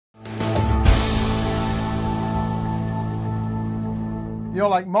You know,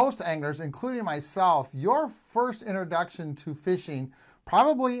 like most anglers, including myself, your first introduction to fishing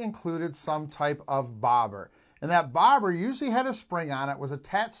probably included some type of bobber. And that bobber usually had a spring on it, was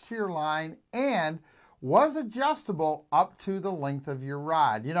attached to your line, and was adjustable up to the length of your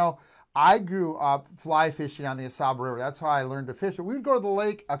rod. You know, I grew up fly fishing on the Asaba River. That's how I learned to fish. We would go to the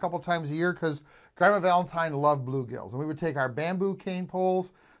lake a couple times a year because Grandma Valentine loved bluegills. And we would take our bamboo cane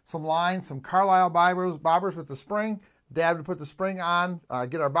poles, some lines, some Carlisle bobbers with the spring. Dad would put the spring on,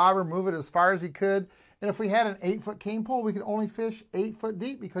 get our bobber, move it as far as he could. And if we had an 8-foot cane pole, we could only fish 8 foot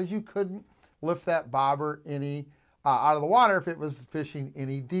deep because you couldn't lift that bobber any out of the water if it was fishing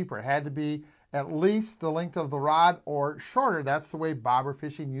any deeper. It had to be at least the length of the rod or shorter. That's the way bobber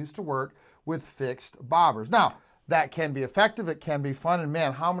fishing used to work with fixed bobbers. Now, that can be effective. It can be fun. And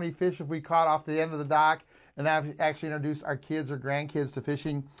man, how many fish have we caught off the end of the dock and have actually introduced our kids or grandkids to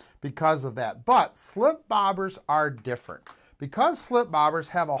fishing because of that. But slip bobbers are different. Because slip bobbers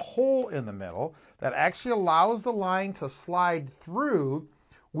have a hole in the middle that actually allows the line to slide through,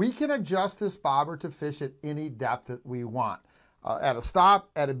 we can adjust this bobber to fish at any depth that we want. At a stop,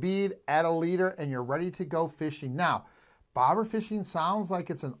 at a bead, at a leader, and you're ready to go fishing. Now, bobber fishing sounds like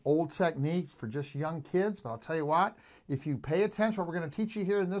it's an old technique for just young kids, but I'll tell you what, if you pay attention, what we're going to teach you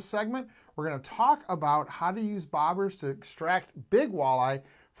here in this segment, we're going to talk about how to use bobbers to extract big walleye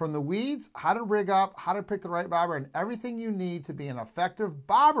from the weeds, how to rig up, how to pick the right bobber, and everything you need to be an effective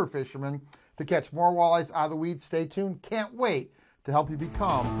bobber fisherman to catch more walleyes out of the weeds. Stay tuned. Can't wait to help you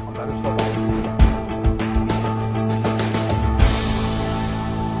become a better slip bobber.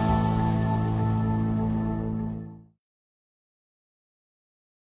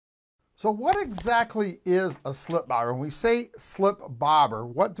 So what exactly is a slip bobber? When we say slip bobber,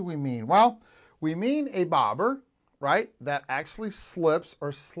 what do we mean? Well, we mean a bobber, right, that actually slips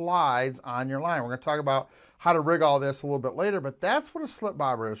or slides on your line. We're going to talk about how to rig all this a little bit later, but that's what a slip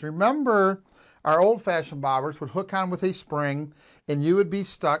bobber is. Remember, our old-fashioned bobbers would hook on with a spring, and you would be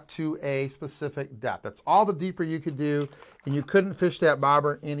stuck to a specific depth. That's all the deeper you could do, and you couldn't fish that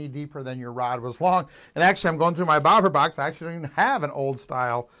bobber any deeper than your rod was long. And actually, I'm going through my bobber box. I actually don't even have an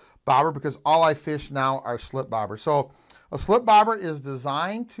old-style bobber because all I fish now are slip bobbers. So a slip bobber is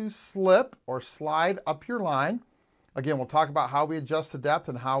designed to slip or slide up your line. Again, we'll talk about how we adjust the depth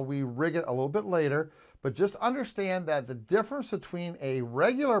and how we rig it a little bit later, but just understand that the difference between a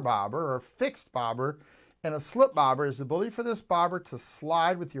regular bobber or fixed bobber and a slip bobber is the ability for this bobber to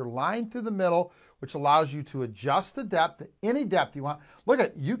slide with your line through the middle, which allows you to adjust the depth to any depth you want. Look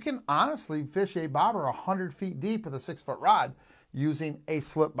at, you can honestly fish a bobber 100 feet deep with a 6-foot rod using a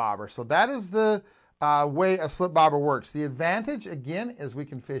slip bobber. So that is the way a slip bobber works. The advantage, again, is we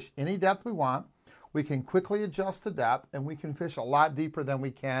can fish any depth we want. We can quickly adjust the depth, and we can fish a lot deeper than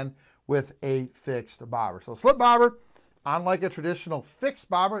we can with a fixed bobber. So slip bobber, unlike a traditional fixed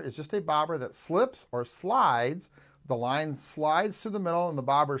bobber, is just a bobber that slips or slides. The line slides through the middle, and the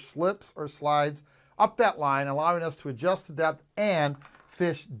bobber slips or slides up that line, allowing us to adjust the depth and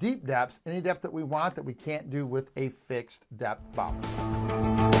fish deep depths, any depth that we want that we can't do with a fixed depth bobber.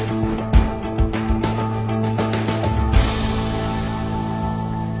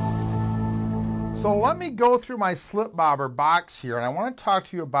 So let me go through my slip bobber box here, and I want to talk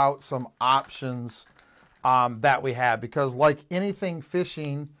to you about some options that we have, because like anything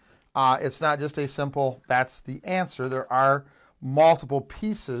fishing, it's not just a simple, that's the answer. There are multiple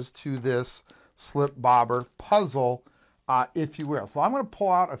pieces to this slip bobber puzzle, if you will. So I'm going to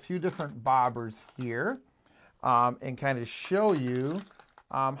pull out a few different bobbers here and kind of show you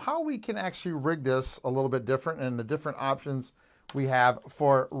how we can actually rig this a little bit different and the different options we have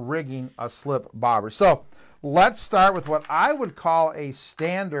for rigging a slip bobber. So let's start with what I would call a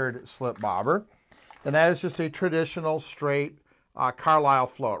standard slip bobber, and that is just a traditional straight Carlisle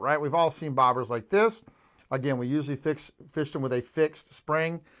float, right? We've all seen bobbers like this. Again, we usually fish them with a fixed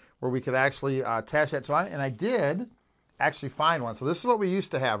spring where we could actually attach that to line, and I did actually find one. So this is what we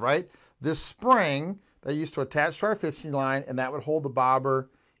used to have, right? This spring that used to attach to our fishing line, and that would hold the bobber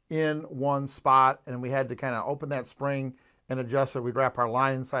in one spot, and we had to kind of open that spring and adjust it. We'd wrap our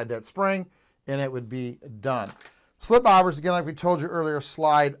line inside that spring, and it would be done. Slip bobbers, again, like we told you earlier,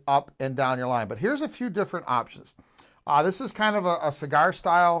 slide up and down your line. But here's a few different options. This is kind of a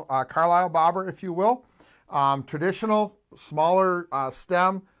cigar-style Carlisle bobber, if you will. Traditional, smaller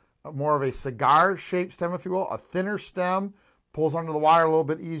stem, more of a cigar-shaped stem, if you will. A thinner stem, pulls under the wire a little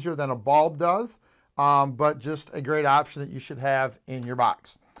bit easier than a bulb does, but just a great option that you should have in your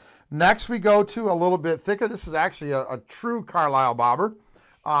box. Next, we go to a little bit thicker. This is actually a true Carlisle bobber.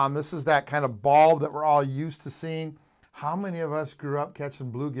 This is that kind of bulb that we're all used to seeing How many of us grew up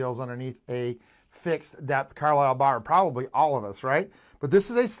catching bluegills underneath a fixed depth Carlisle bobber? Probably all of us, right? But this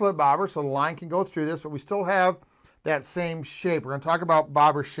is a slip bobber, so the line can go through this, but we still have that same shape. We're going to talk about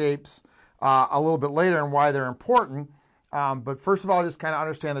bobber shapes a little bit later and why they're important. But first of all, just kind of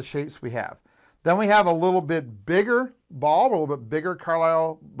understand the shapes we have. Then we have a little bit bigger bulb, a little bit bigger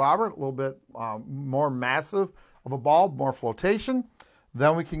Carlisle bobber, a little bit more massive of a bulb, more flotation.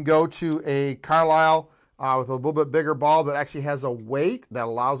 Then we can go to a Carlisle with a little bit bigger bulb that actually has a weight that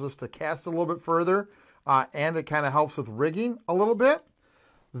allows us to cast a little bit further, and it kind of helps with rigging a little bit.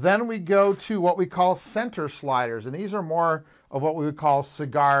 Then we go to what we call center sliders, and these are more of what we would call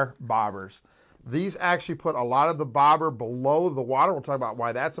cigar bobbers. These actually put a lot of the bobber below the water. We'll talk about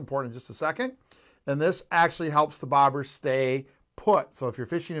why that's important in just a second. And this actually helps the bobber stay put. So if you're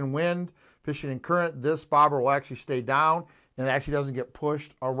fishing in wind, fishing in current, this bobber will actually stay down, and it actually doesn't get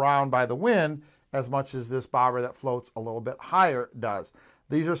pushed around by the wind as much as this bobber that floats a little bit higher does.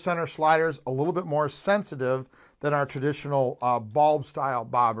 These are center sliders, a little bit more sensitive than our traditional bulb style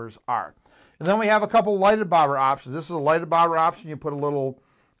bobbers are. And then we have a couple lighted bobber options. This is a lighted bobber option. You put a little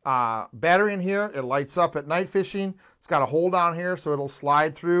battery in here. It lights up at night fishing. It's got a hole down here so it'll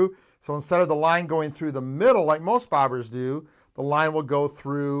slide through. So instead of the line going through the middle like most bobbers do, the line will go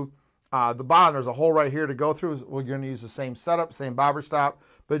through the bottom. There's a hole right here to go through. We're going to use the same setup, same bobber stop,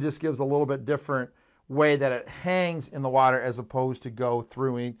 but it just gives a little bit different way that it hangs in the water as opposed to going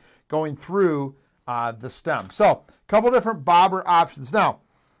through the stem. So a couple different bobber options. Now,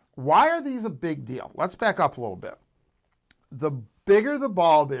 why are these a big deal? Let's back up a little bit. The bigger the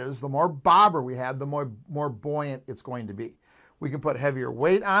bulb is, the more bobber we have, the more buoyant it's going to be. We can put heavier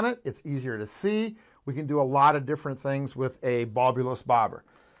weight on it. It's easier to see. We can do a lot of different things with a bulbulous bobber.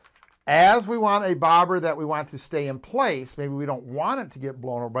 As we want a bobber that we want to stay in place, maybe we don't want it to get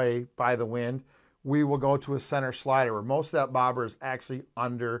blown away by the wind, we will go to a center slider where most of that bobber is actually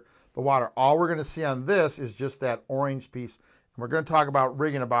under the water. All we're going to see on this is just that orange piece. And we're going to talk about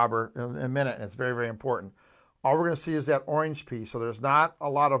rigging a bobber in a minute, and it's very, very important. All we're going to see is that orange piece. So there's not a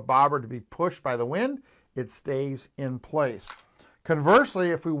lot of bobber to be pushed by the wind. It stays in place.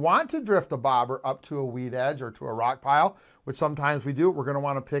 Conversely, if we want to drift a bobber up to a weed edge or to a rock pile, which sometimes we do, we're going to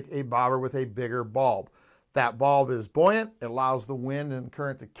want to pick a bobber with a bigger bulb. That bulb is buoyant. It allows the wind and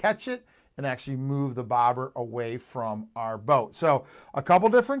current to catch it and actually move the bobber away from our boat. So a couple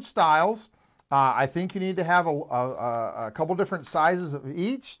different styles. I think you need to have a couple different sizes of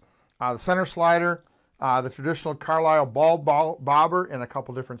each. The center slider, the traditional Carlisle bulb bobber in a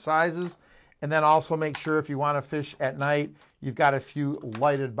couple different sizes. And then also make sure if you want to fish at night, you've got a few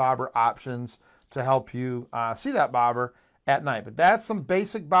lighted bobber options to help you see that bobber at night. But that's some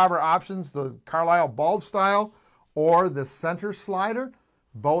basic bobber options, the Carlisle bulb style or the center slider.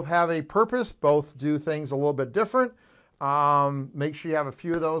 Both have a purpose. Both do things a little bit different. Make sure you have a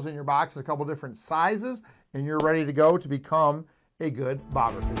few of those in your box in a couple different sizes, and you're ready to go to become a good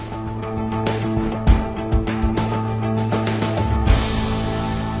bobber fisherman.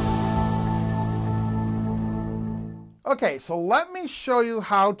 Okay, so let me show you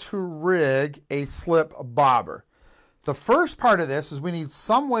how to rig a slip bobber. The first part of this is we need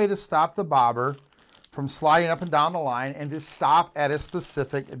some way to stop the bobber from sliding up and down the line and to stop at a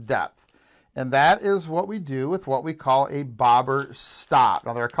specific depth. And that is what we do with what we call a bobber stop.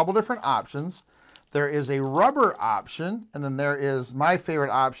 Now there are a couple different options. There is a rubber option, and then there is my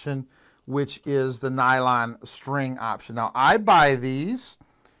favorite option, which is the nylon string option. Now I buy these.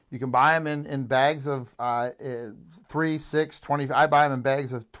 You can buy them in bags of 3, 6, 20. I buy them in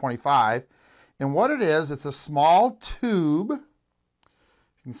bags of 25. And what it is, it's a small tube.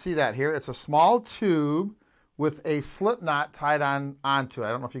 You can see that here. It's a small tube with a slip knot tied onto it. I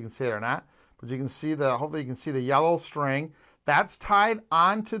don't know if you can see it or not, but you can see hopefully you can see the yellow string. That's tied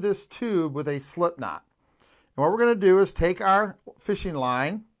onto this tube with a slip knot. And what we're going to do is take our fishing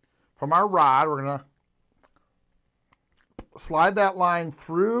line from our rod. We're going to slide that line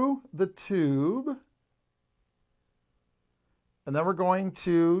through the tube, and then we're going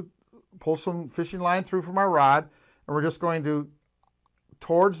to pull some fishing line through from our rod, and we're just going to,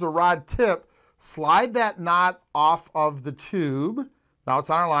 towards the rod tip, slide that knot off of the tube. Now it's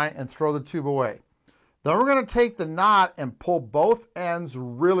on our line, and throw the tube away. Then we're going to take the knot and pull both ends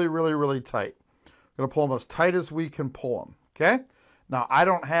really, really, really tight. We're going to pull them as tight as we can pull them, okay? Now I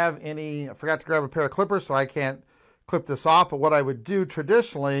don't have any, I forgot to grab a pair of clippers, so I can't clip this off, but what I would do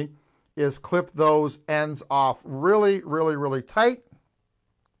traditionally is clip those ends off really, really, really tight.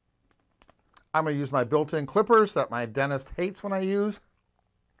 I'm going to use my built-in clippers that my dentist hates when I use.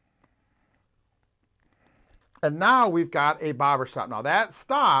 And now we've got a bobber stop. Now that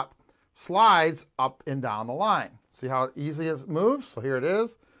stop slides up and down the line. See how easy it moves? So here it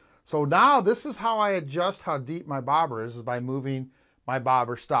is. So now this is how I adjust how deep my bobber is by moving my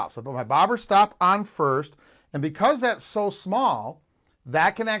bobber stop. So I put my bobber stop on first, and because that's so small,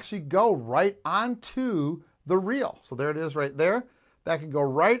 that can actually go right onto the reel. So there it is right there. That can go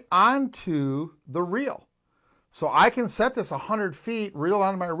right onto the reel. So I can set this 100 feet, reel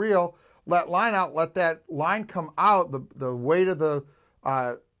on my reel, let line out, let that line come out. The weight of the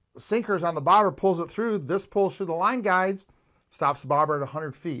sinkers on the bobber pulls it through. This pulls through the line guides, stops the bobber at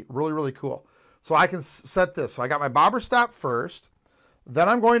 100 feet. Really, really cool. So I can set this. So I got my bobber stop first. Then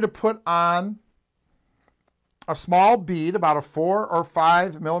I'm going to put on a small bead, about a 4 or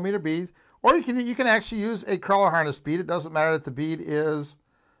 5 millimeter bead, or you can actually use a crawler harness bead. It doesn't matter that the bead is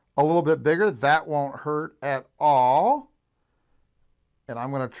a little bit bigger. That won't hurt at all. And I'm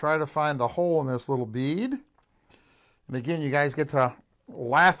going to try to find the hole in this little bead. And again, you guys get to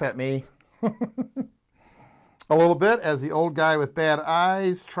laugh at me a little bit as the old guy with bad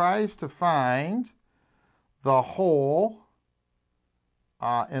eyes tries to find the hole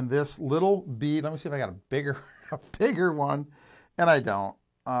in this little bead. Let me see if I got a bigger one, and I don't.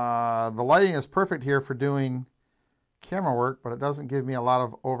 The lighting is perfect here for doing camera work, but it doesn't give me a lot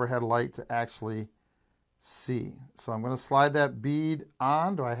of overhead light to actually see. So I'm going to slide that bead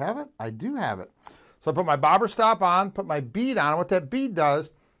on. Do I have it? I do have it. So I put my bobber stop on, put my bead on. What that bead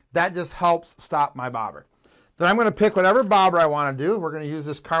does, that just helps stop my bobber. Then I'm going to pick whatever bobber I want to do. We're going to use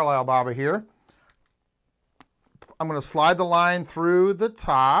this Carlisle bobber here. I'm going to slide the line through the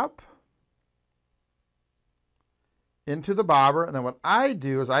top into the bobber, and then what I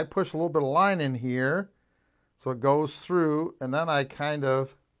do is I push a little bit of line in here so it goes through, and then I kind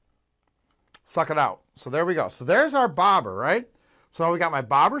of suck it out. So there we go. So there's our bobber, right? So now we got my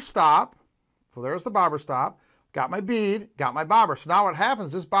bobber stop. So there's the bobber stop. Got my bead, got my bobber. So now what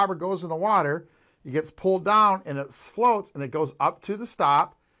happens, this bobber goes in the water, it gets pulled down and it floats and it goes up to the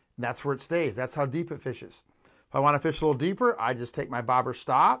stop, and that's where it stays. That's how deep it fishes. If I want to fish a little deeper, I just take my bobber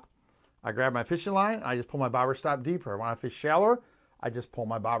stop, I grab my fishing line, and I just pull my bobber stop deeper. I want to fish shallower, I just pull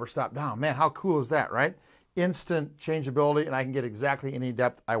my bobber stop down. Man, how cool is that, right? Instant changeability, and I can get exactly any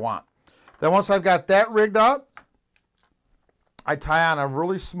depth I want. Then once I've got that rigged up, I tie on a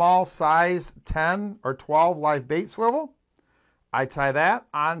really small size 10 or 12 live bait swivel. I tie that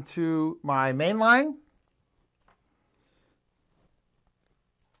onto my main line.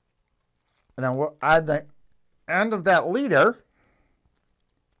 And then at the end of that leader,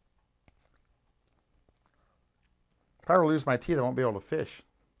 if I ever lose my teeth, I won't be able to fish.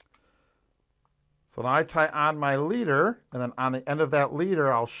 So now I tie on my leader, and then on the end of that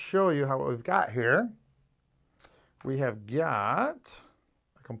leader, I'll show you what we've got here. We have got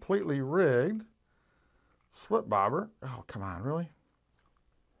a completely rigged slip bobber. Oh, come on, really?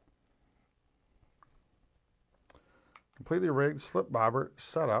 Completely rigged slip bobber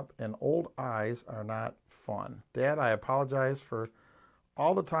setup, and old eyes are not fun. Dad, I apologize for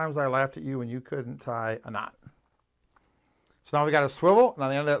all the times I laughed at you when you couldn't tie a knot. So now we got a swivel, and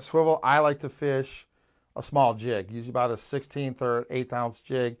on the end of that swivel, I like to fish a small jig, usually about a 1/16 or 1/8 ounce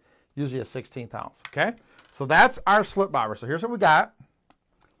jig, usually a 1/16 ounce, okay? So that's our slip bobber. So here's what we got.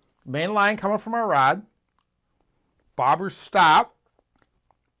 Main line coming from our rod, bobber stop,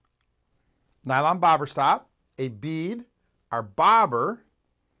 nylon bobber stop, a bead, our bobber,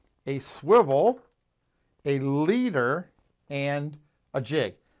 a swivel, a leader, and a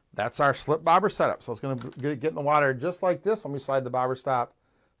jig. That's our slip bobber setup. So it's going to get in the water just like this. Let me slide the bobber stop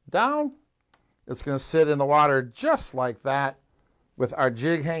down. It's going to sit in the water just like that with our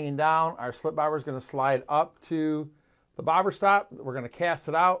jig hanging down. Our slip bobber is going to slide up to the bobber stop. We're going to cast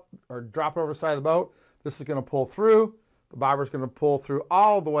it out or drop it over the side of the boat. This is going to pull through. The bobber is going to pull through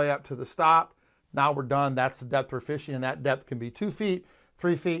all the way up to the stop. Now we're done. That's the depth we're fishing, and that depth can be 2 feet,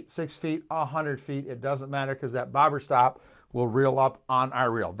 3 feet, 6 feet, 100 feet. It doesn't matter because that bobber stop will reel up on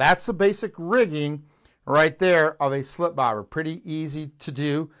our reel. That's the basic rigging right there of a slip bobber. Pretty easy to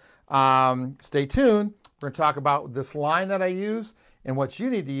do. Stay tuned. We're going to talk about this line that I use and what you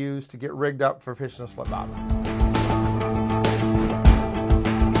need to use to get rigged up for fishing a slip bobber.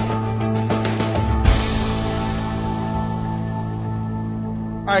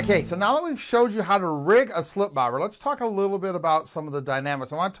 Okay, so now that we've showed you how to rig a slip bobber, let's talk a little bit about some of the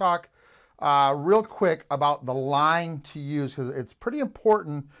dynamics. I want to talk real quick about the line to use because it's pretty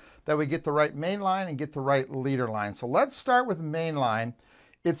important that we get the right main line and get the right leader line. So let's start with main line.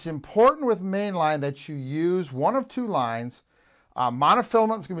 It's important with main line that you use one of two lines.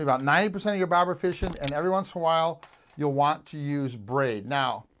 Monofilament is going to be about 90% of your bobber fishing, and every once in a while you'll want to use braid.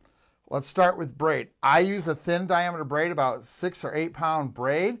 Now, let's start with braid. I use a thin diameter braid, about 6 or 8 pound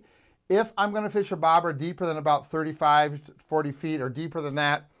braid. If I'm going to fish a bobber deeper than about 35 to 40 feet or deeper than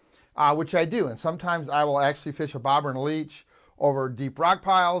that, which I do, and sometimes I will actually fish a bobber and a leech over deep rock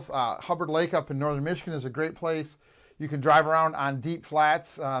piles. Hubbard Lake up in northern Michigan is a great place. You can drive around on deep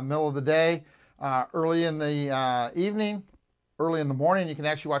flats, middle of the day, early in the evening, early in the morning. You can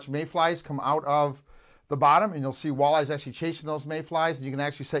actually watch mayflies come out of the bottom, and you'll see walleyes actually chasing those mayflies, and you can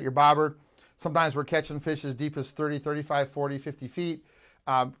actually set your bobber. Sometimes we're catching fish as deep as 30, 35, 40, 50 feet,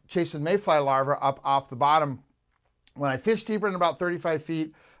 chasing mayfly larvae up off the bottom. When I fish deeper than about 35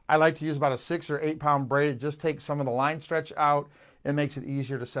 feet, I like to use about a 6 or 8 pound braid. It just takes some of the line stretch out and makes it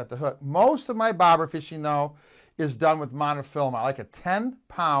easier to set the hook. Most of my bobber fishing, though, is done with monofilament. I like a 10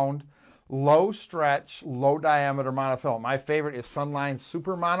 pound, low stretch, low diameter monofilament. My favorite is Sunline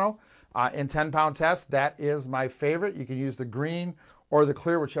Super Mono in 10 pound test. That is my favorite. You can use the green or the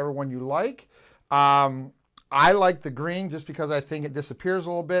clear, whichever one you like. I like the green just because I think it disappears a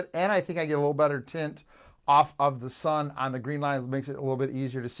little bit, and I think I get a little better tint off of the sun on the green line. It makes it a little bit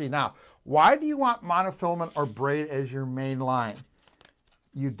easier to see. Now, why do you want monofilament or braid as your main line?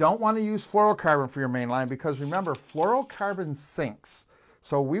 You don't want to use fluorocarbon for your main line because remember, fluorocarbon sinks.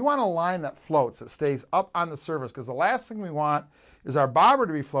 So we want a line that floats, that stays up on the surface, because the last thing we want is our bobber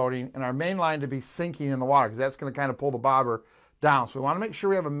to be floating and our main line to be sinking in the water, because that's going to kind of pull the bobber down. So we want to make sure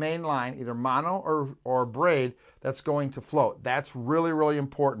we have a main line, either mono or braid, that's going to float. That's really, really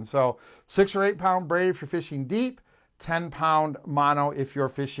important. So 6 or 8 pound braid if you're fishing deep, 10 pound mono if you're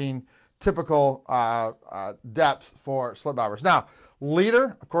fishing typical depth for slip bobbers. Now,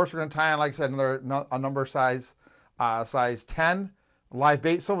 leader, of course, we're going to tie on, like I said, a number size 10. Live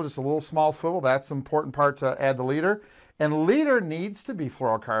bait swivel, just a little small swivel. That's the important part to add the leader. And leader needs to be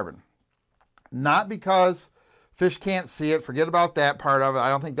fluorocarbon. Not because fish can't see it. Forget about that part of it. I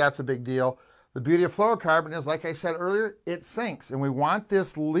don't think that's a big deal. The beauty of fluorocarbon is, like I said earlier, it sinks. And we want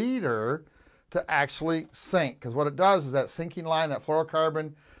this leader to actually sink, because what it does is that sinking line, that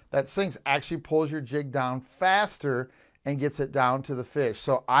fluorocarbon that sinks, actually pulls your jig down faster and gets it down to the fish.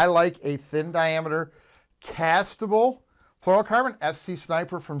 So I like a thin diameter castable fluorocarbon. FC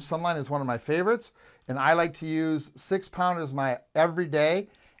Sniper from Sunline is one of my favorites. And I like to use 6 pound as my everyday,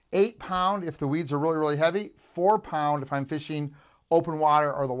 8 pound if the weeds are really, really heavy, 4 pound if I'm fishing open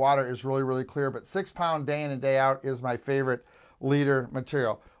water or the water is really, really clear. But 6 pound day in and day out is my favorite leader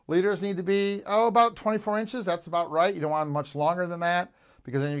material. Leaders need to be, about 24 inches. That's about right. You don't want them much longer than that,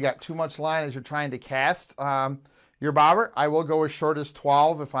 because then you've got too much line as you're trying to cast your bobber. I will go as short as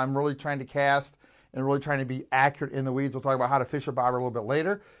 12 if I'm really trying to cast and really trying to be accurate in the weeds. We'll talk about how to fish a bobber a little bit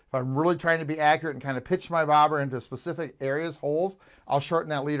later. If I'm really trying to be accurate and kind of pitch my bobber into specific areas, holes, I'll shorten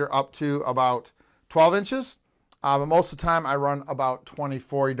that leader up to about 12 inches. But most of the time I run about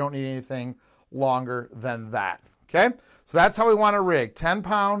 24. You don't need anything longer than that, okay? So that's how we want to rig. 10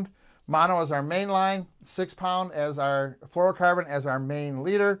 pound mono as our main line, 6 pound as our fluorocarbon as our main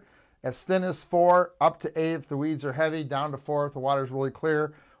leader, as thin as 4, up to 8 if the weeds are heavy, down to 4 if the water is really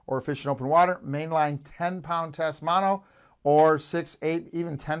clear or fishing open water. Main line 10 pound test mono, or 6, 8,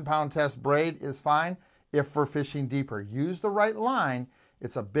 even 10 pound test braid is fine if we're fishing deeper. Use the right line.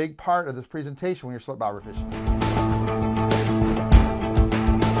 It's a big part of this presentation when you're slip bobber fishing.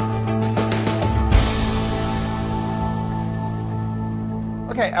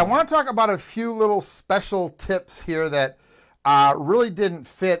 Okay, I want to talk about a few little special tips here that really didn't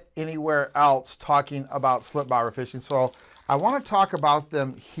fit anywhere else talking about slip bobber fishing. So I want to talk about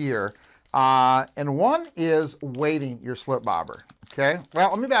them here. And one is weighting your slip bobber. Okay,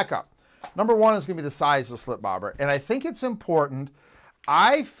 well, let me back up. Number one is going to be the size of the slip bobber. And I think it's important.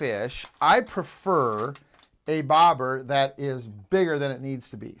 I prefer a bobber that is bigger than it needs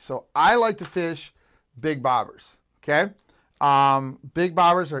to be. So I like to fish big bobbers, okay? Big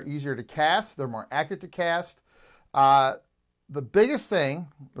bobbers are easier to cast. They're more accurate to cast. The biggest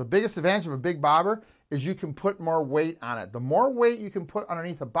advantage of a big bobber is you can put more weight on it. The more weight you can put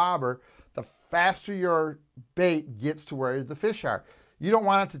underneath a bobber, the faster your bait gets to where the fish are. You don't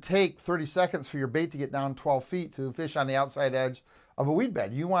want it to take 30 seconds for your bait to get down 12 feet to fish on the outside edge of a weed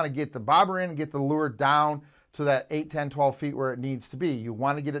bed. You want to get the bobber in and get the lure down to that 8, 10, 12 feet where it needs to be. You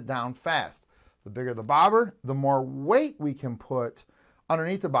want to get it down fast. The bigger the bobber, the more weight we can put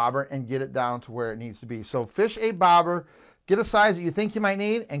underneath the bobber and get it down to where it needs to be. So fish a bobber, get a size that you think you might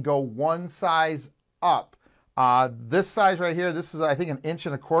need, and go one size up. This size right here, this is I think 1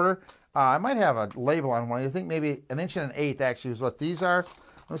 1/4 inches. I might have a label on one. I think maybe 1 1/8 inches actually is what these are.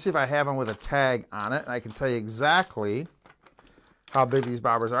 Let me see if I have them with a tag on it, and I can tell you exactly how big these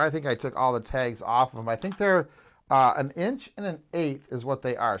bobbers are. I think I took all the tags off of them. I think they're 1 1/8 inches is what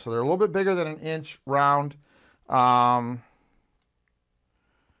they are. So they're a little bit bigger than 1 inch round.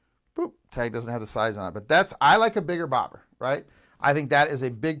 Boop, tag doesn't have the size on it, but I like a bigger bobber, right? I think that is a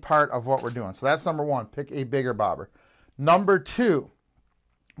big part of what we're doing. So that's number one, pick a bigger bobber. Number two,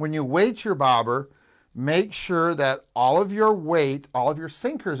 when you weight your bobber, make sure that all of your weight, all of your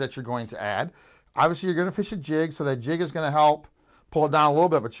sinkers that you're going to add, obviously you're going to fish a jig, so that jig is going to help pull it down a little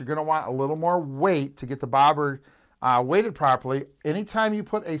bit, but you're going to want a little more weight to get the bobber weighted properly. Anytime you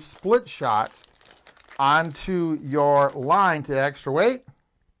put a split shot onto your line to add extra weight,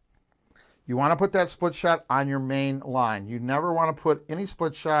 you want to put that split shot on your main line. You never want to put any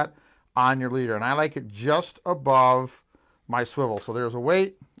split shot on your leader, and I like it just above my swivel. So there's a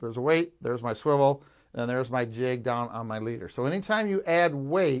weight, there's my swivel, and there's my jig down on my leader. So anytime you add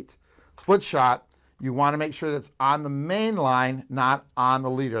weight, split shot, you want to make sure that it's on the main line, not on the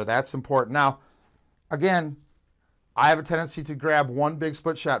leader. That's important. Now, again, I have a tendency to grab one big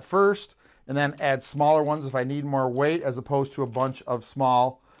split shot first and then add smaller ones if I need more weight, as opposed to a bunch of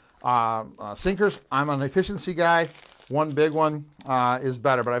small sinkers. I'm an efficiency guy. One big one is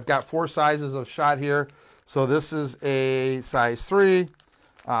better, but I've got 4 sizes of shot here. So this is a size 3,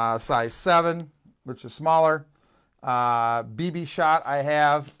 size 7, which is smaller, BB shot I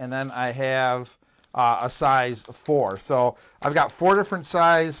have, and then I have a size 4. So I've got 4 different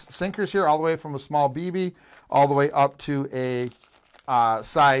size sinkers here, all the way from a small BB all the way up to a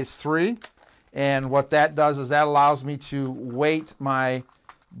size 3. And what that does is that allows me to weight my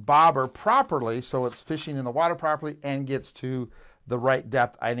bobber properly, so it's fishing in the water properly and gets to the right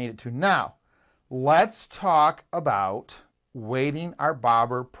depth I need it to. Now, let's talk about weighting our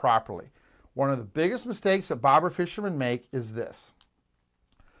bobber properly. One of the biggest mistakes that bobber fishermen make is this.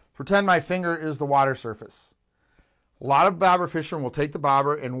 Pretend my finger is the water surface. A lot of bobber fishermen will take the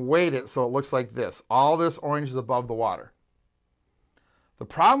bobber and weight it so it looks like this. All this orange is above the water. The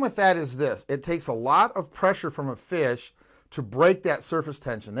problem with that is this. It takes a lot of pressure from a fish to break that surface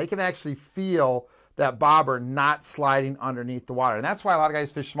tension. They can actually feel that bobber not sliding underneath the water. And that's why a lot of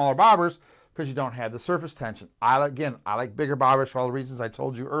guys fish smaller bobbers, because you don't have the surface tension. I like bigger bobbers for all the reasons I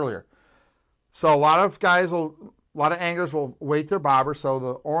told you earlier. So a lot of anglers will weight their bobber so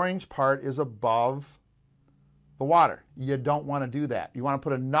the orange part is above the water. You don't want to do that. You want to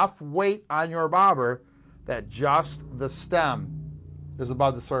put enough weight on your bobber that just the stem is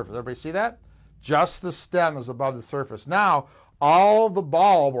above the surface. Everybody see that? Just the stem is above the surface. Now, all the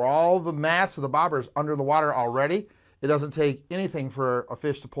bulb or all the mass of the bobber is under the water already. It doesn't take anything for a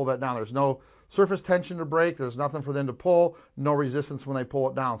fish to pull that down. There's no surface tension to break. There's nothing for them to pull. No resistance when they pull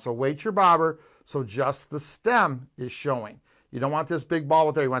it down. So weight your bobber so just the stem is showing. You don't want this big ball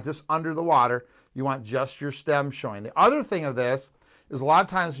up there. You want this under the water. You want just your stem showing. The other thing of this is a lot of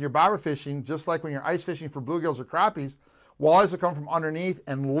times when you're bobber fishing, just like when you're ice fishing for bluegills or crappies, walleyes will come from underneath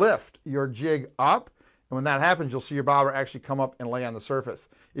and lift your jig up. And when that happens, you'll see your bobber actually come up and lay on the surface.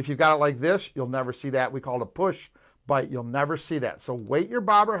 If you've got it like this, you'll never see that. We call it a push bite. You'll never see that. So weight your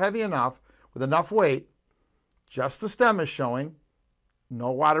bobber heavy enough, with enough weight, just the stem is showing.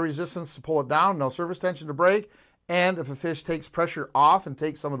 No water resistance to pull it down, no surface tension to break. And if a fish takes pressure off and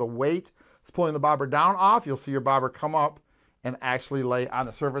takes some of the weight that's pulling the bobber down off, you'll see your bobber come up and actually lay on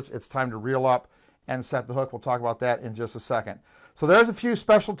the surface. It's time to reel up and set the hook. We'll talk about that in just a second. So there's a few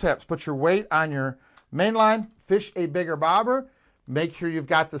special tips. Put your weight on your main line, fish a bigger bobber, make sure you've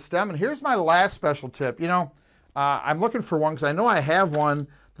got the stem. And here's my last special tip. You know, I'm looking for one because I know I have one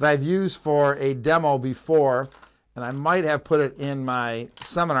that I've used for a demo before, and I might have put it in my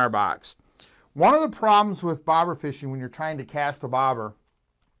seminar box. One of the problems with bobber fishing when you're trying to cast a bobber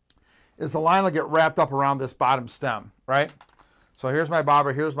is the line will get wrapped up around this bottom stem, right? So here's my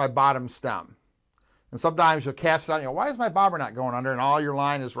bobber, here's my bottom stem. And sometimes you'll cast it out and you go, why is my bobber not going under? And all your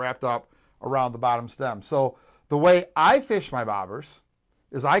line is wrapped up around the bottom stem. So the way I fish my bobbers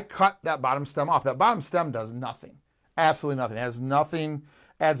is I cut that bottom stem off. That bottom stem does nothing, absolutely nothing. It has nothing,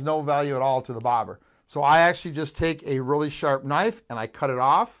 adds no value at all to the bobber. So I actually just take a really sharp knife and I cut it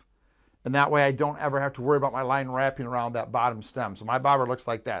off. And that way I don't ever have to worry about my line wrapping around that bottom stem. So my bobber looks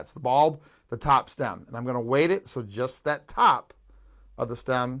like that. It's the bulb, the top stem. And I'm going to weight it so just that top of the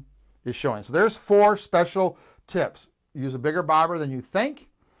stem is showing. So there's 4 special tips. Use a bigger bobber than you think.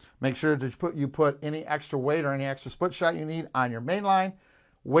 Make sure that you put any extra weight or any extra split shot you need on your main line.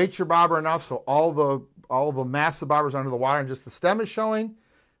 Weight your bobber enough so all the mass of the bobber is under the water and just the stem is showing,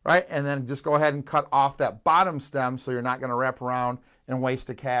 right? And then just go ahead and cut off that bottom stem so you're not going to wrap around and waste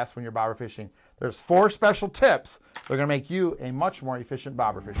a cast when you're bobber fishing. There's 4 special tips that are going to make you a much more efficient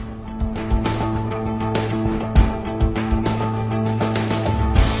bobber fisherman.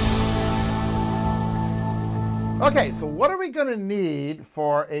 Okay, so what are we going to need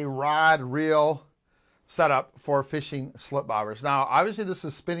for a rod, reel, setup for fishing slip bobbers. Now, obviously this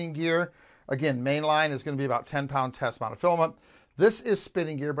is spinning gear. Again, Mainline is going to be about 10-pound test monofilament. This is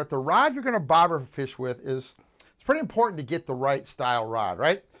spinning gear, but the rod you're going to bobber fish with it's pretty important to get the right style rod,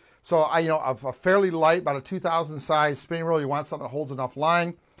 right? So a fairly light, about a 2,000 size spinning reel, you want something that holds enough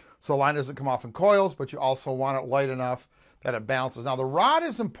line so the line doesn't come off in coils, but you also want it light enough that it balances. Now the rod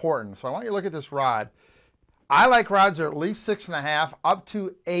is important, so I want you to look at this rod. I like rods that are at least 6.5 up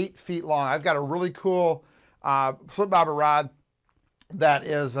to 8 feet long. I've got a really cool slip bobber rod that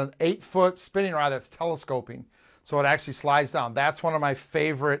is an 8-foot spinning rod that's telescoping, so it actually slides down. That's one of my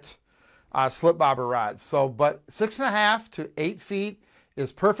favorite slip bobber rods. So, but 6.5 to 8 feet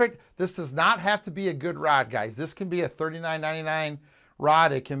is perfect. This does not have to be a good rod, guys. This can be a $39.99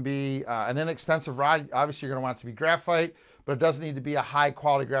 rod. It can be an inexpensive rod. Obviously, you're going to want it to be graphite, but it doesn't need to be a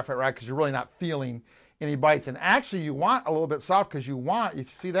high-quality graphite rod because you're really not feeling any bites. And actually, you want a little bit soft because you want, if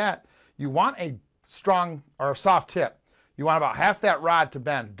you see that, you want a strong or a soft tip. You want about half that rod to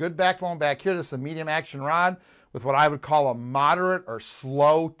bend. Good backbone back here. This is a medium action rod with what I would call a moderate or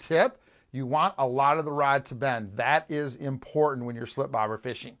slow tip. You want a lot of the rod to bend. That is important when you're slip bobber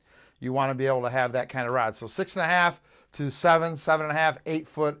fishing. You want to be able to have that kind of rod. So 6.5 to 7, 7.5, 8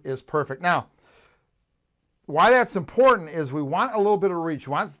 foot is perfect. Now, why that's important is we want a little bit of reach.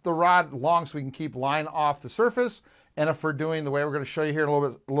 We want the rod long so we can keep line off the surface. And if we're doing the way we're going to show you here a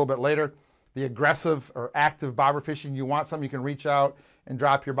little bit later, the aggressive or active bobber fishing, you want something you can reach out and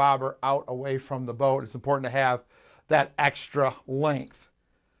drop your bobber out away from the boat. It's important to have that extra length.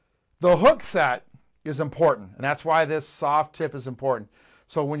 The hook set is important, and that's why this soft tip is important.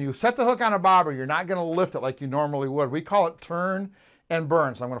 So when you set the hook on a bobber, you're not going to lift it like you normally would. We call it turn and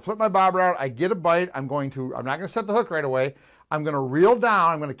burn. So I'm going to flip my bobber out. I get a bite. I'm not going to set the hook right away. I'm going to reel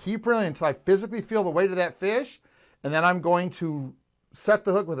down. I'm going to keep reeling until I physically feel the weight of that fish, and then I'm going to set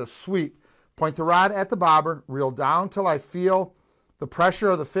the hook with a sweep. Point the rod at the bobber, reel down till I feel the pressure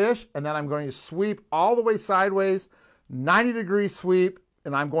of the fish, and then I'm going to sweep all the way sideways, 90-degree sweep,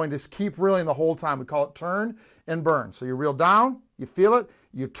 and I'm going to keep reeling the whole time. We call it turn and burn. So you reel down, you feel it,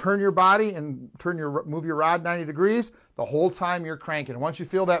 you turn your body and move your rod 90 degrees the whole time you're cranking. And once you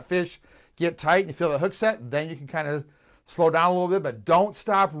feel that fish get tight and you feel the hook set, then you can kind of slow down a little bit, but don't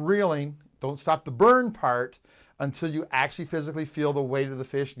stop reeling, don't stop the burn part until you actually physically feel the weight of the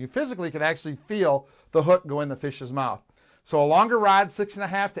fish. And you physically can actually feel the hook go in the fish's mouth. So a longer rod,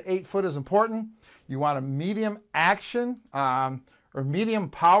 6.5 to 8 foot is important. You want a medium action, or medium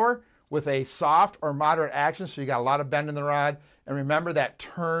power with a soft or moderate action, so you got a lot of bend in the rod. And remember that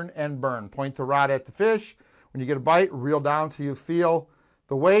turn and burn. Point the rod at the fish. When you get a bite, reel down till you feel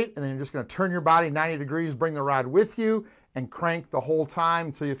the weight, and then you're just going to turn your body 90 degrees, bring the rod with you, and crank the whole time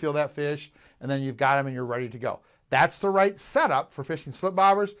until you feel that fish, and then you've got him and you're ready to go. That's the right setup for fishing slip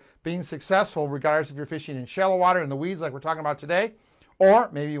bobbers, being successful regardless if you're fishing in shallow water in the weeds like we're talking about today, or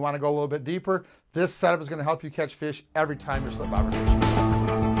maybe you want to go a little bit deeper. This setup is going to help you catch fish every time you're slip bobber fishing.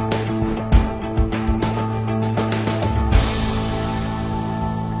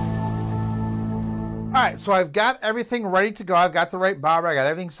 All right, so I've got everything ready to go. I've got the right bobber. I got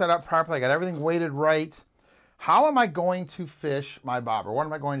everything set up properly. I got everything weighted right. How am I going to fish my bobber? What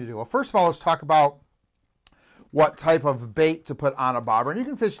am I going to do? Well, first of all, let's talk about what type of bait to put on a bobber. And you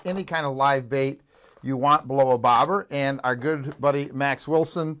can fish any kind of live bait you want below a bobber. And our good buddy Max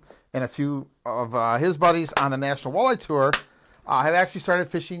Wilson and a few of his buddies on the National Walleye Tour have actually started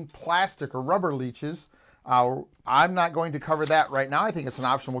fishing plastic or rubber leeches. I'm not going to cover that right now. I think it's an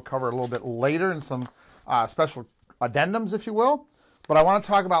option we'll cover a little bit later in some special addendums, if you will. But I want to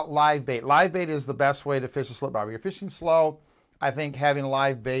talk about live bait. Live bait is the best way to fish a slip bobber. You're fishing slow. I think having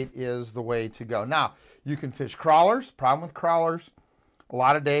live bait is the way to go. Now, you can fish crawlers. Problem with crawlers, a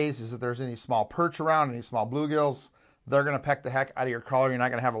lot of days, is if there's any small perch around, any small bluegills, they're going to peck the heck out of your crawler. You're not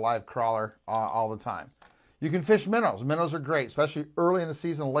going to have a live crawler all the time. You can fish minnows. Minnows are great, especially early in the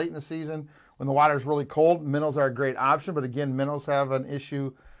season, late in the season, when the water is really cold. Minnows are a great option, but again, minnows have an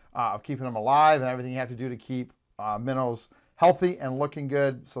issue of keeping them alive and everything you have to do to keep minnows healthy and looking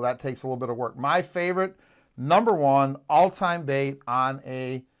good, so that takes a little bit of work. My favorite, number one, all-time bait on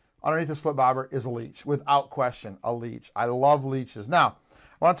underneath a slip bobber is a leech, without question, a leech. I love leeches. Now,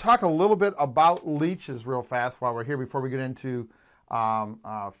 I want to talk a little bit about leeches real fast while we're here before we get into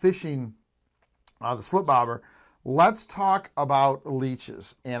fishing the slip bobber. Let's talk about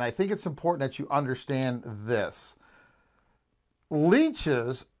leeches, and I think it's important that you understand this.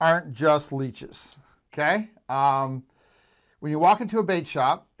 Leeches aren't just leeches, okay? When you walk into a bait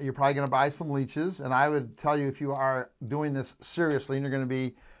shop, you're probably going to buy some leeches, and I would tell you if you are doing this seriously and you're going to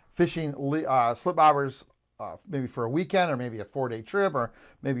be fishing slip bobbers maybe for a weekend or maybe a 4-day trip or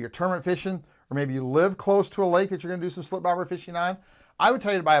maybe you're tournament fishing, or maybe you live close to a lake that you're going to do some slip bobber fishing on, I would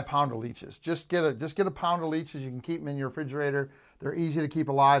tell you to buy a pound of leeches. Just get a pound of leeches. You can keep them in your refrigerator. They're easy to keep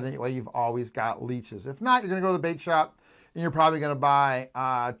alive. That way you've always got leeches. If not, you're going to go to the bait shop and you're probably going to buy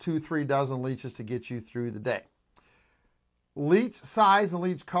 2-3 dozen leeches to get you through the day. Leech size and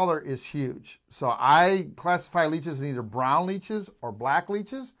leech color is huge. So I classify leeches in either brown leeches or black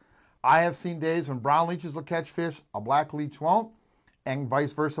leeches. I have seen days when brown leeches will catch fish, a black leech won't, and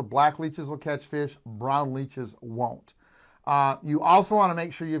vice versa. Black leeches will catch fish, brown leeches won't. You also want to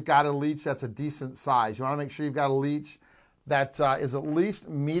make sure you've got a leech that's a decent size. You want to make sure you've got a leech that is at least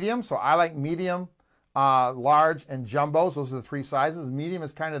medium. So I like medium, large, and jumbos. Those are the 3 sizes. Medium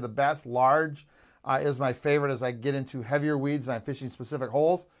is kind of the best. Large is my favorite as I get into heavier weeds and I'm fishing specific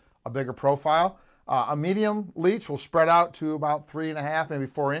holes, a bigger profile. A medium leech will spread out to about 3.5, maybe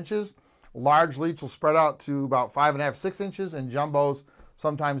 4 inches. Large leech will spread out to about 5.5, 6 inches, and jumbos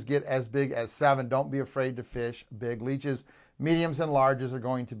sometimes get as big as 7. Don't be afraid to fish big leeches. Mediums and larges are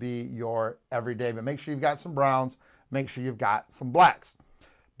going to be your everyday, but make sure you've got some browns, make sure you've got some blacks.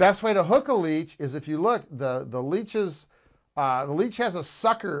 Best way to hook a leech is if you look, the leech has a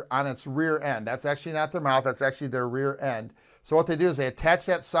sucker on its rear end. That's actually not their mouth, that's actually their rear end. So what they do is they attach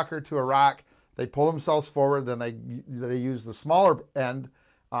that sucker to a rock, they pull themselves forward, then they use the smaller end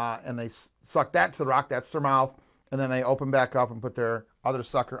and they suck that to the rock, that's their mouth, and then they open back up and put their other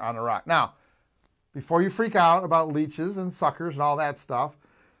sucker on the rock. Now, before you freak out about leeches and suckers and all that stuff,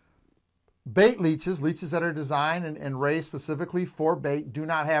 bait leeches, leeches that are designed and raised specifically for bait, do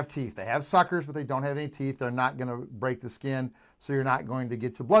not have teeth. They have suckers, but they don't have any teeth. They're not going to break the skin, so you're not going to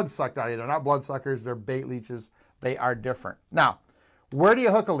get your blood sucked out of you. They're not blood suckers, they're bait leeches. They are different. Now, where do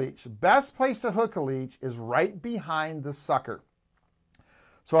you hook a leech? Best place to hook a leech is right behind the sucker.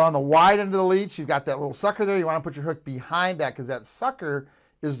 So on the wide end of the leech, you've got that little sucker there. You want to put your hook behind that because that sucker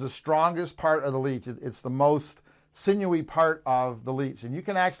is the strongest part of the leech. It's the most sinewy part of the leech. And you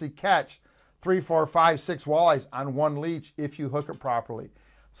can actually catch 3, 4, 5, 6 walleyes on one leech if you hook it properly.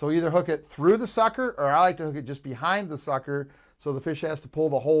 So either hook it through the sucker, or I like to hook it just behind the sucker so the fish has to pull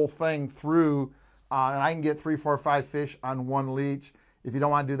the whole thing through. And I can get 3, 4, 5 fish on one leech. If you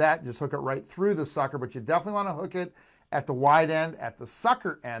don't want to do that, just hook it right through the sucker. But you definitely want to hook it at the wide end, at the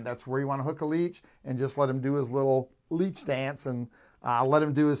sucker end. That's where you want to hook a leech and just let him do his little leech dance and let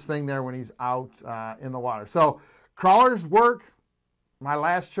him do his thing there when he's out in the water. So crawlers work. My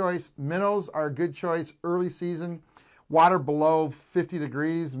last choice. Minnows are a good choice early season. Water below 50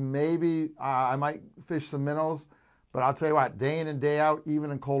 degrees, maybe I might fish some minnows. But I'll tell you what, day in and day out,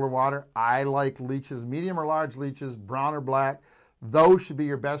 even in colder water, I like leeches, medium or large leeches, brown or black. Those should be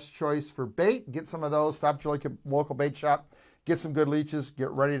your best choice for bait. Get some of those. Stop at your local bait shop. Get some good leeches. Get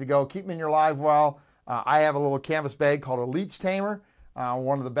ready to go. Keep them in your live well. I have a little canvas bag called a leech tamer.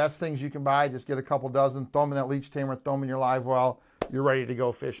 One of the best things you can buy. Just get a couple dozen, throw them in that leech tamer, throw them in your live well. You're ready to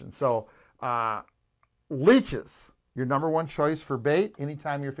go fishing. So leeches, your #1 choice for bait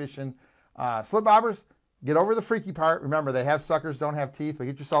anytime you're fishing slip bobbers. Get over the freaky part. Remember, they have suckers, don't have teeth, but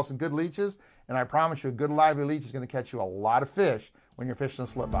get yourself some good leeches, and I promise you a good lively leech is going to catch you a lot of fish when you're fishing a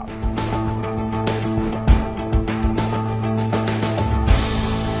slip bobber.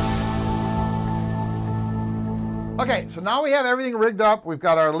 Okay, so now we have everything rigged up. We've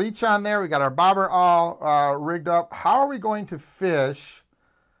got our leech on there. We've got our bobber all rigged up. How are we going to fish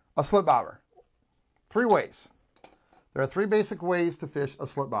a slip bobber? 3 ways. There are 3 basic ways to fish a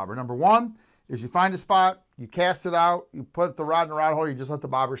slip bobber. #1 is you find a spot, you cast it out, you put the rod in the rod holder, you just let the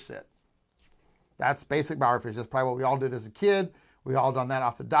bobber sit. That's basic bobber fish. That's probably what we all did as a kid. We've all done that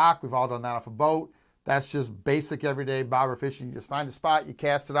off the dock. We've all done that off a boat. That's just basic everyday bobber fishing. You just find a spot, you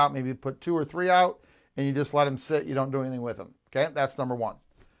cast it out, maybe you put 2 or 3 out, and you just let them sit. You don't do anything with them. Okay, that's #1.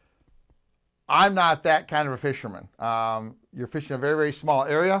 I'm not that kind of a fisherman. You're fishing a very, very small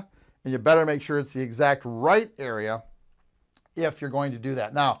area, and you better make sure it's the exact right area if you're going to do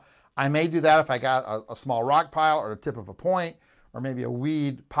that. Now, I may do that if I got a small rock pile or the tip of a point, or maybe a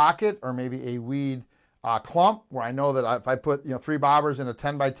weed pocket, or maybe a weed clump, where I know that if I put 3 bobbers in a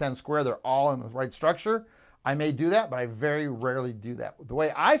 10 by 10 square, they're all in the right structure. I may do that, but I very rarely do that. The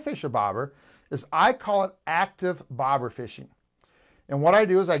way I fish a bobber is I call it active bobber fishing. And what I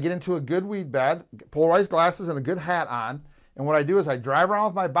do is I get into a good weed bed, polarized glasses and a good hat on, and what I do is I drive around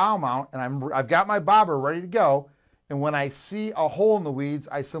with my bow mount, and I've got my bobber ready to go. And when I see a hole in the weeds,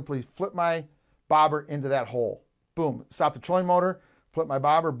 I simply flip my bobber into that hole. Boom. Stop the trolling motor, flip my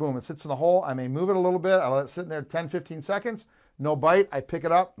bobber, boom. It sits in the hole. I may move it a little bit. I let it sit in there 10, 15 seconds. No bite. I pick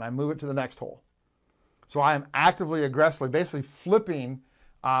it up and I move it to the next hole. So I am actively, aggressively, basically flipping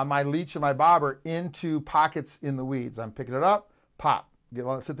my leech and my bobber into pockets in the weeds. I'm picking it up, pop,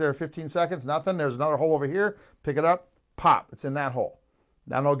 let it sit there 15 seconds, nothing. There's another hole over here. Pick it up, pop. It's in that hole.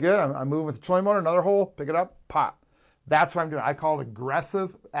 Now, no good. I'm moving with the trolling motor, another hole, pick it up, pop. That's what I'm doing. I call it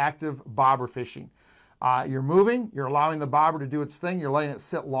aggressive, active bobber fishing. You're moving, you're allowing the bobber to do its thing, you're letting it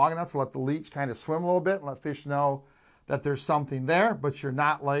sit long enough to let the leech kind of swim a little bit and let fish know that there's something there, but you're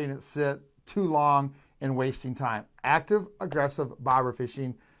not letting it sit too long and wasting time. Active, aggressive bobber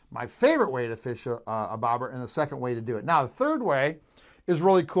fishing, my favorite way to fish a bobber, and the second way to do it. Now, the third way is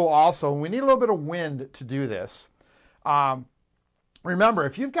really cool also, and we need a little bit of wind to do this. Remember,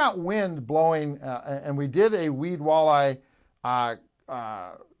 if you've got wind blowing, and we did a Weed Walleye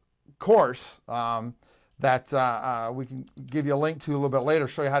course, that we can give you a link to a little bit later,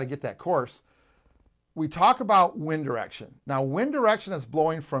 show you how to get that course. We talk about wind direction. Now, wind direction is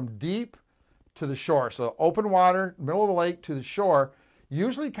blowing from deep to the shore. So open water, middle of the lake to the shore,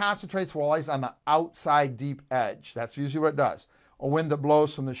 usually concentrates walleyes on the outside deep edge. That's usually what it does. A wind that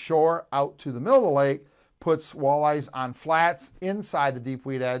blows from the shore out to the middle of the lake puts walleyes on flats inside the deep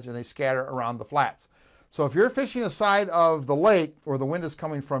weed edge, and they scatter around the flats. So if you're fishing a side of the lake where the wind is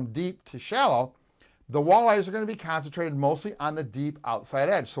coming from deep to shallow, the walleyes are going to be concentrated mostly on the deep outside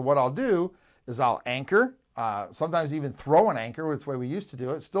edge. So what I'll do is I'll anchor, sometimes even throw an anchor, which is the way we used to do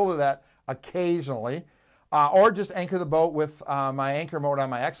it. Still do that occasionally. Or just anchor the boat with my anchor mode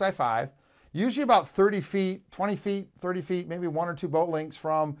on my XI5. Usually about 30 feet, 20 feet, 30 feet, maybe 1 or 2 boat lengths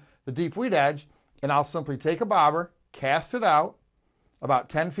from the deep weed edge. And I'll simply take a bobber, cast it out about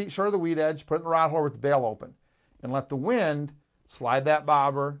 10 feet short of the weed edge, put it in the rod holder with the bail open, and let the wind slide that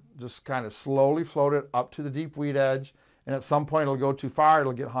bobber, just kind of slowly float it up to the deep weed edge. And at some point it'll go too far,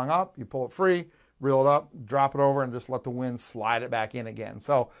 it'll get hung up, you pull it free, reel it up, drop it over, and just let the wind slide it back in again.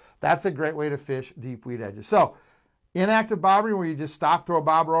 So that's a great way to fish deep weed edges. So inactive bobbering, where you just stop, throw a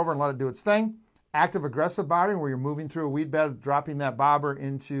bobber over and let it do its thing. Active aggressive bobbering, where you're moving through a weed bed, dropping that bobber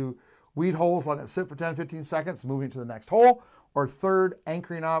into weed holes, letting it sit for 10-15 seconds, moving to the next hole. Or third,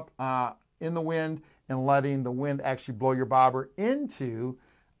 anchoring up in the wind and letting the wind actually blow your bobber into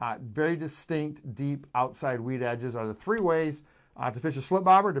very distinct, deep outside weed edges are the 3 ways to fish a slip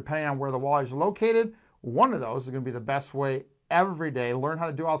bobber, depending on where the walleyes are located. One of those is going to be the best way every day. Learn how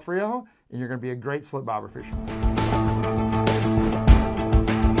to do all 3 of them, and you're going to be a great slip bobber fisherman.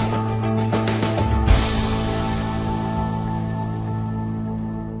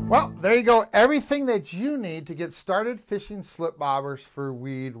 Well, there you go. Everything that you need to get started fishing slip bobbers for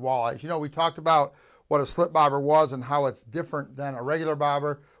weed walleyes. You know, we talked about what a slip bobber was and how it's different than a regular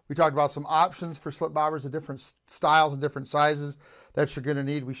bobber. We talked about some options for slip bobbers, the different styles and different sizes that you're going to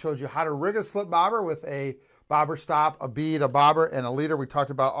need. We showed you how to rig a slip bobber with a bobber stop, a bead, a bobber, and a leader. We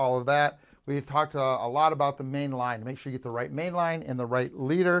talked about all of that. We talked a lot about the main line to make sure you get the right main line and the right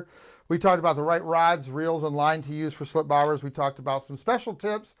leader. We talked about the right rods, reels, and line to use for slip bobbers. We talked about some special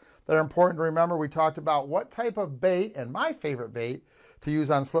tips that are important to remember. We talked about what type of bait, and my favorite bait, to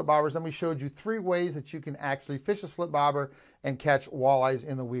use on slip bobbers. Then we showed you 3 ways that you can actually fish a slip bobber and catch walleyes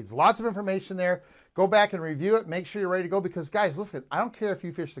in the weeds. Lots of information there. Go back and review it. Make sure you're ready to go, because guys, listen, I don't care if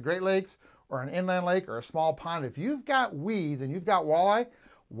you fish the Great Lakes or an inland lake or a small pond. If you've got weeds and you've got walleyes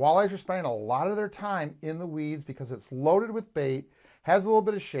are spending a lot of their time in the weeds because it's loaded with bait, has a little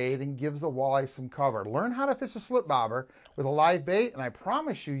bit of shade, and gives the walleye some cover. Learn how to fish a slip bobber with a live bait, and I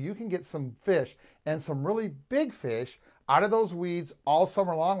promise you, you can get some fish, and some really big fish, out of those weeds all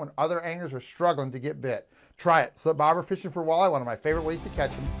summer long when other anglers are struggling to get bit. Try it. Slip bobber fishing for walleye, one of my favorite ways to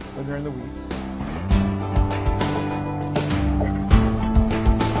catch them when they're in the weeds.